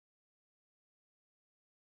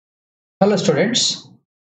Hello students,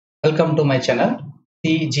 welcome to my channel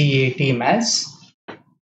CGAT Maths.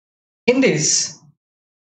 In this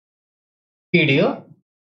video,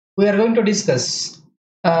 we are going to discuss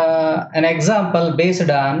an example based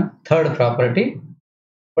on third property.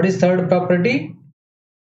 What is third property?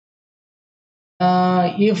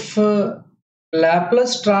 If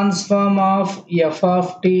Laplace transform of f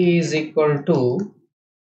of t is equal to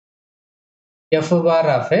f bar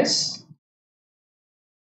of s,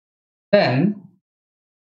 then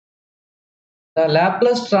the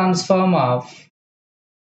Laplace transform of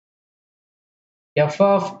f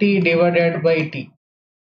of t divided by t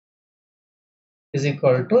is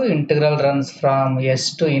equal to integral runs from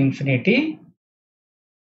s to infinity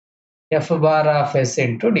f bar of s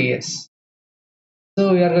into ds.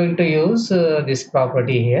 So we are going to use this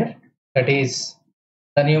property here, that is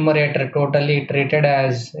the numerator totally treated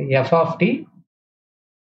as f of t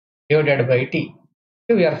divided by t.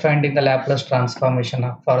 We are finding the Laplace transformation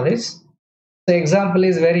for this. The example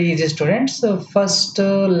is very easy, students. So first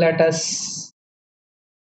let us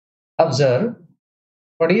observe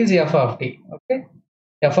what is f of t. Okay,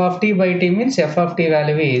 f of t by t means f of t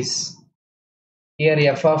value is, here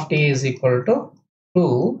f of t is equal to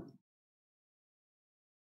 2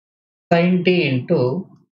 sin t into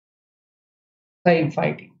sin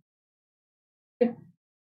phi t. Okay.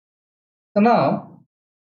 So now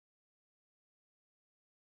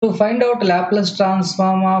to find out Laplace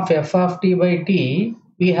transform of f of t by t,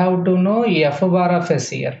 we have to know f bar of s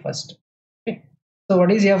here first. Okay. So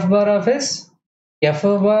what is f bar of s? F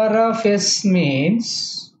bar of s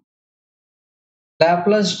means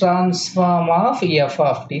Laplace transform of f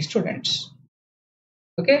of t, students.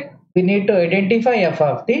 Okay, we need to identify f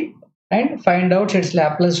of t and find out its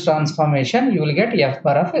Laplace transformation. You will get f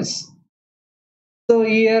bar of s. So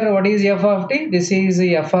here what is f of t? This is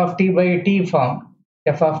f of t by t form.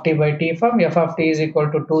 F of t by t form. F of t is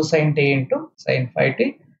equal to 2 sin t into sin phi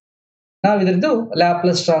t. Now idrardu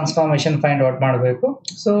Laplace transformation find out ಮಾಡಬೇಕು.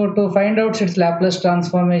 So to find out its Laplace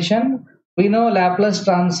transformation, we know Laplace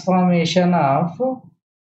transformation of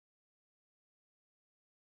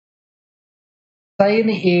sin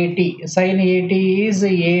at. Sin at is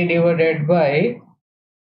a divided by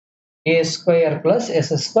a square plus s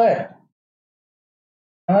square.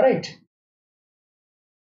 Alright,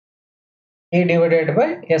 a divided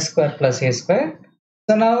by s square plus a square.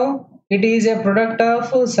 So now it is a product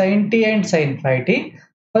of sin t and sin phi t.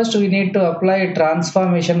 First we need to apply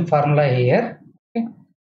transformation formula here. Okay.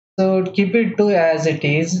 So keep it to as it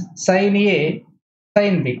is, sin a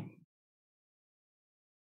sin b.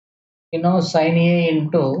 You know sin a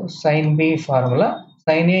into sin b formula.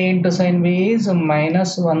 Sin a into sin b is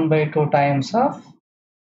minus 1 by 2 times of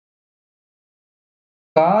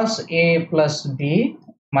cos a plus b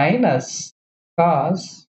minus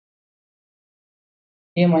cos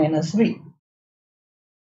a minus b.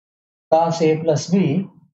 Cos a plus b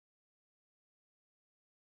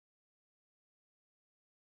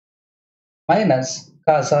minus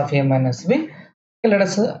cos of a minus b. Okay, let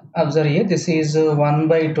us observe here, this is 1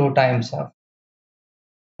 by 2 times of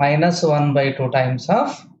minus 1 by 2 times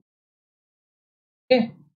of,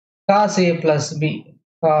 okay, cos a plus b,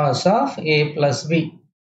 cos of a plus b,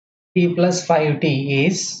 t plus 5t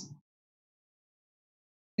is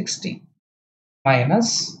 60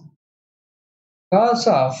 minus cos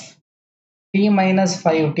of t minus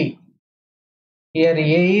 5t. Here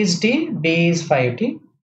a is t, d is 5t,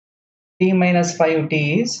 t minus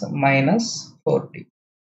 5t is minus 4t.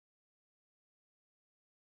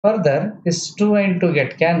 Further, this 2 and 2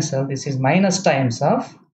 get cancelled. This is minus times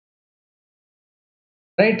of,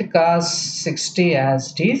 write cos 60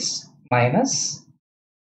 as it is, minus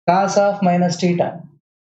cos of minus theta.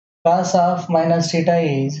 Cos of minus theta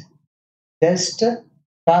is just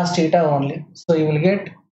cos theta only. So you will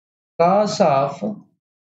get cos of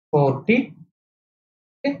 4t.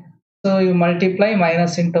 Okay. So you multiply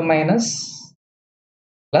minus into minus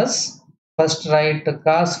plus. First write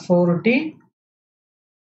cos 4t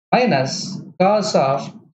minus cos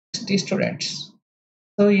of 60, students.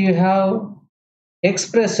 So you have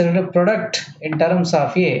expressed the product in terms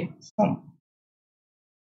of a sum.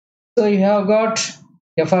 So you have got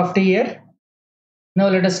f of t here. Now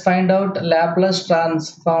let us find out Laplace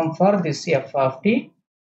transform for this f of t.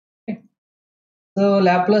 Okay. So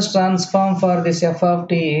Laplace transform for this f of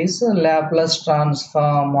t is Laplace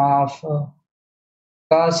transform of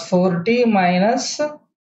cos 4t minus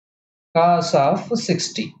cos of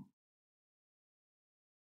 60.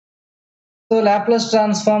 So Laplace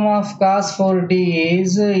transform of cos 4t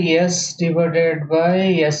is s divided by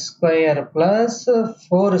s square plus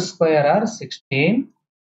 4 square or 16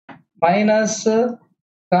 minus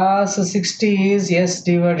Cos 60 is s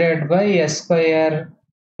divided by s square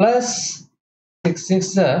plus 6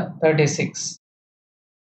 6 36.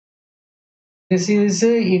 This is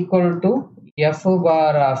equal to f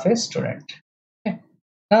bar of a student. Okay.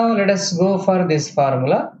 Now let us go for this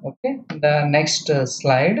formula. Okay, the next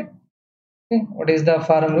slide. Okay. What is the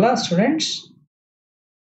formula, students?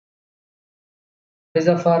 What is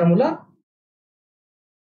the formula?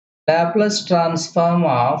 Laplace transform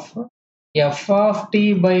of f of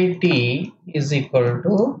t by t is equal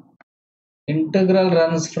to integral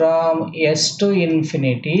runs from s to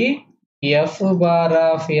infinity f bar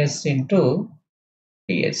of s into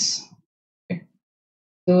ts. Okay.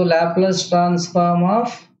 So Laplace transform of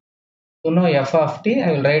f of t,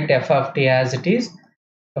 I will write f of t as it is,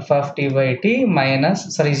 f of t by t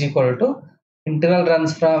minus is equal to integral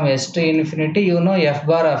runs from s to infinity, f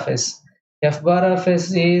bar of s. F bar of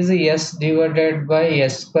s is s divided by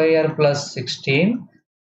s square plus 16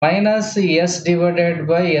 minus s divided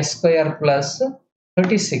by s square plus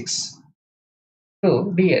 36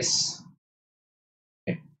 to ds.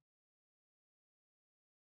 Okay.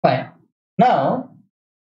 Fine. Now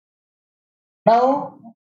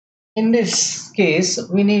in this case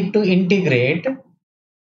we need to integrate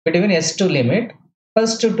between s to limit.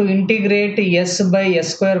 First, to integrate s by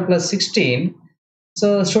s square plus 16.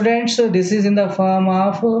 So students, this is in the form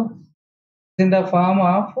of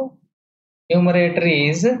numerator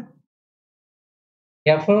is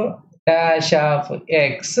f dash of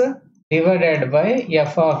x divided by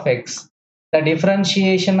f of x. The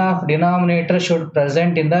differentiation of denominator should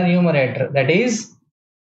present in the numerator, that is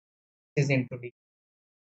into d.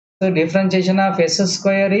 So differentiation of s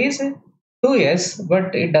square is 2s,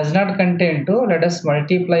 but it does not contain 2. Let us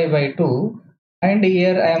multiply by 2, and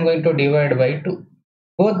here I am going to divide by 2.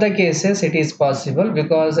 Both the cases it is possible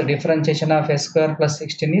because the differentiation of s square plus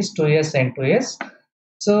 16 is 2s and 2s.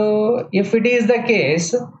 So if it is the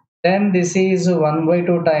case, then this is 1 by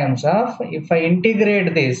 2 times of, if I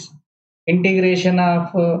integrate this, integration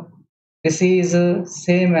of this is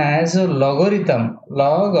same as logarithm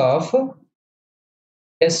log of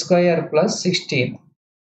s square plus 16.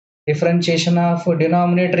 Differentiation of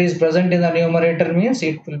denominator is present in the numerator means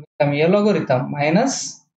it will become a logarithm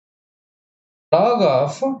minus log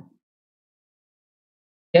of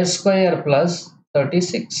s square plus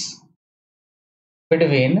 36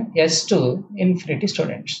 between s to infinity,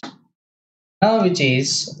 students. Now which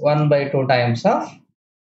is 1 by 2 times of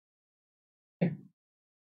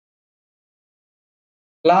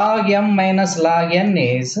log m minus log n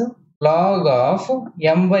is log of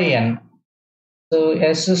m by n. So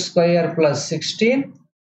s square plus 16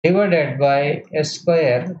 divided by s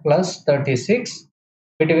square plus 36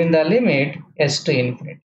 between the limit s to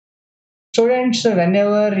infinity. Students,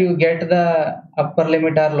 whenever you get the upper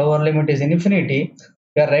limit or lower limit is infinity,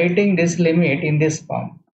 you are writing this limit in this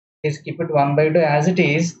form. Please keep it 1 by 2 as it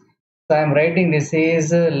is. So I am writing this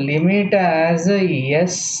is limit as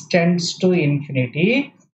s tends to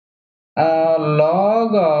infinity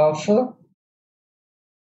log of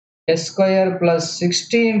s square plus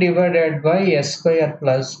 16 divided by s square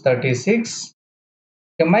plus 36.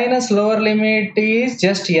 The minus lower limit is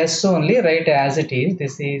just s only, write as it is.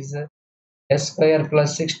 This is s square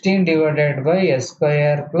plus 16 divided by s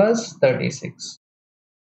square plus 36.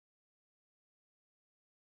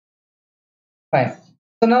 Fine.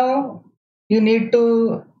 So now you need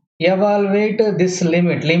to evaluate this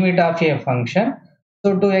limit of a function.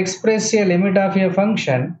 So to express a limit of a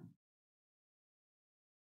function,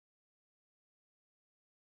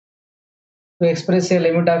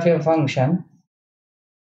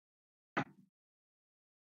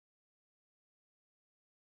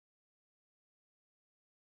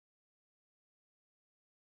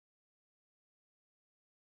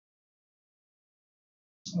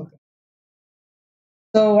 okay.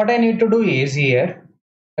 So what I need to do is here,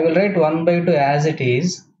 I will write 1 by 2 as it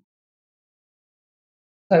is.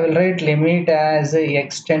 I will write limit as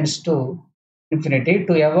x tends to infinity.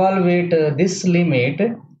 To evaluate this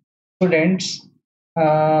limit, students,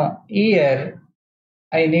 here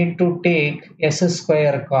I need to take s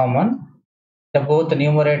square common, the both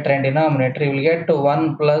numerator and denominator. You will get to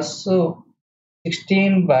 1 plus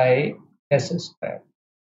 16 by s square.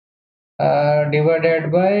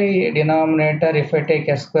 Divided by denominator, if I take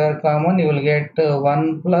s square common, you will get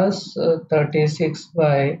 1 plus 36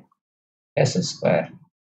 by s square.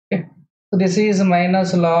 Okay. So this is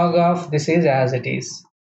minus log of this is as it is,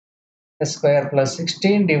 s square plus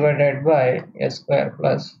 16 divided by s square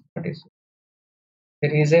plus 36.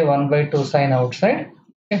 There is a 1 by 2 sign outside.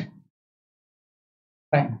 Okay.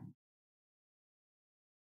 Fine.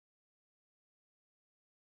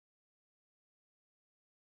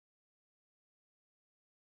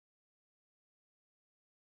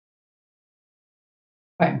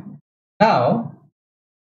 Fine. Now,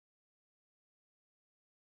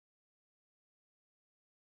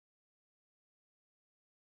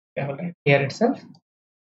 we have it here itself.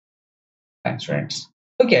 Fine, students.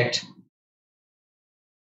 Look at.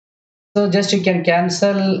 So just you can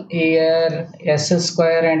cancel here s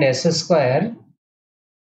square and s square.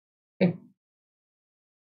 Okay.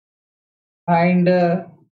 And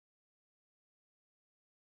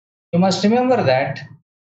you must remember that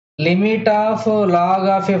limit of log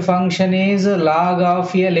of a function is log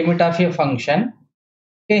of a limit of a function.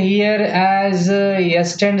 Okay, here as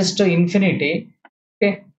s tends to infinity.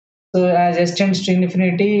 Okay, so as s tends to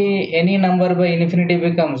infinity, any number by infinity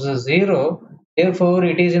becomes 0. Therefore,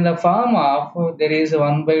 it is in the form of there is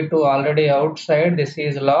 1 by 2 already outside. This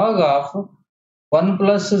is log of 1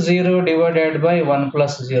 plus 0 divided by 1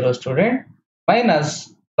 plus 0, student,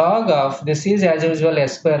 minus log of this is as usual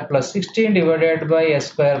s square plus 16 divided by s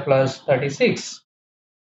square plus 36.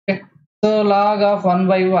 Okay. So log of 1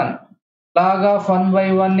 by 1. Log of 1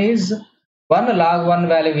 by 1 is 1, log 1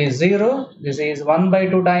 value is 0. This is 1 by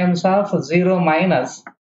 2 times of 0 minus,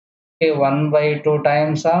 okay, 1 by 2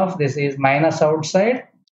 times of this is minus outside.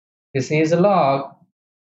 This is log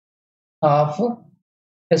of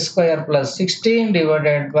s square plus 16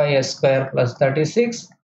 divided by s square plus 36.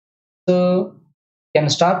 So you can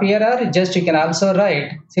stop here, or just you can also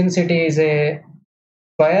write, since it is a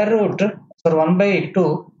square root for 1 by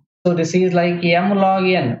 2. So this is like m log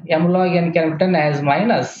n. M log n can be written as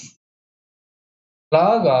minus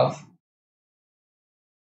log of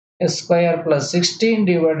s square plus 16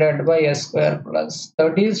 divided by s square plus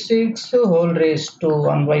 36 whole raised to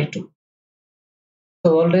 1 by 2.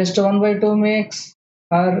 So whole raised to 1 by 2 makes,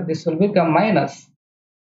 or this will become minus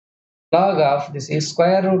log of this is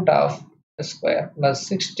square root of s square plus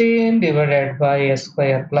 16 divided by s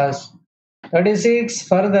square plus 36.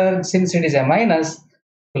 Further, since it is a minus,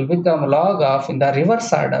 will become log of in the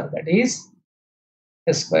reverse order, that is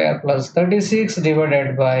s square plus 36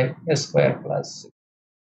 divided by s square plus 6.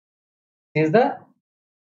 This is the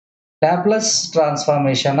Laplace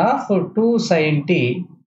transformation of 2 sin t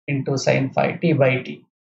into sin phi t by t.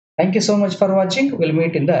 Thank you so much for watching. We'll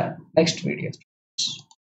meet in the next video.